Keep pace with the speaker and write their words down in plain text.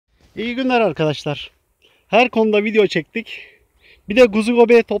İyi günler arkadaşlar. Her konuda video çektik. Bir de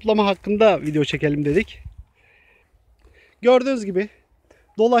Kuzugöbeği toplama hakkında video çekelim dedik. Gördüğünüz gibi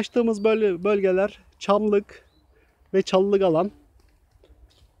dolaştığımız bölgeler çamlık ve çalılık alan.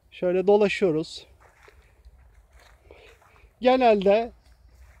 Şöyle dolaşıyoruz. Genelde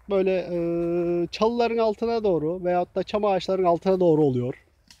böyle çalıların altına doğru veyahut da çam ağaçlarının altına doğru oluyor.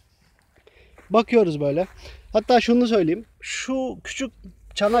 Bakıyoruz böyle. Hatta şunu söyleyeyim. Şu küçük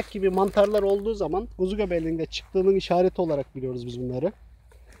çanak gibi mantarlar olduğu zaman Kuzugöbeğinde çıktığının işareti olarak biliyoruz biz bunları.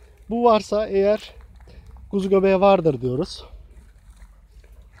 Bu varsa eğer Kuzugöbeği vardır diyoruz.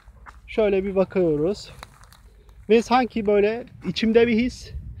 Şöyle bir bakıyoruz. Ve sanki böyle içimde bir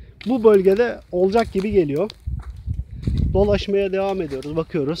his bu bölgede olacak gibi geliyor. Dolaşmaya devam ediyoruz.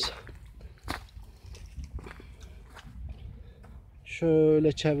 Bakıyoruz.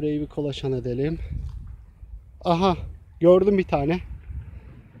 Şöyle çevreyi bir kolaçan edelim. Aha, gördüm bir tane.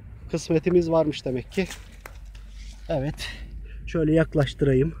 Kısmetimiz varmış demek ki. Evet. Şöyle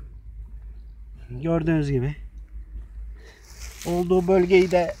yaklaştırayım. Gördüğünüz gibi. Olduğu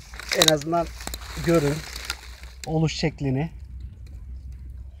bölgeyi de en azından görün. Oluş şeklini.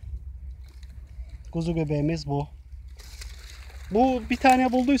 Kuzugöbeğimiz bu. Bu bir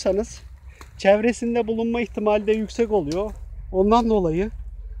tane bulduysanız çevresinde bulunma ihtimali de yüksek oluyor. Ondan dolayı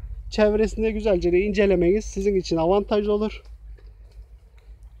çevresinde güzelce incelemeniz sizin için avantajlı olur.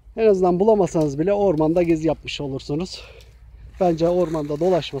 En azından bulamasanız bile ormanda gezi yapmış olursunuz. Bence ormanda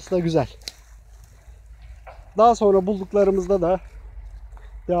dolaşması da güzel. Daha sonra bulduklarımızda da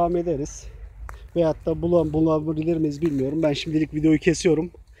devam ederiz. Veyahut da bulabilir miyiz bilmiyorum. Ben şimdilik videoyu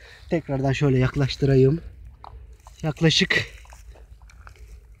kesiyorum. Tekrardan şöyle yaklaştırayım. Yaklaşık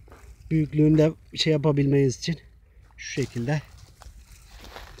büyüklüğünde şey yapabilmeniz için şu şekilde.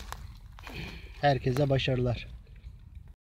 Herkese başarılar.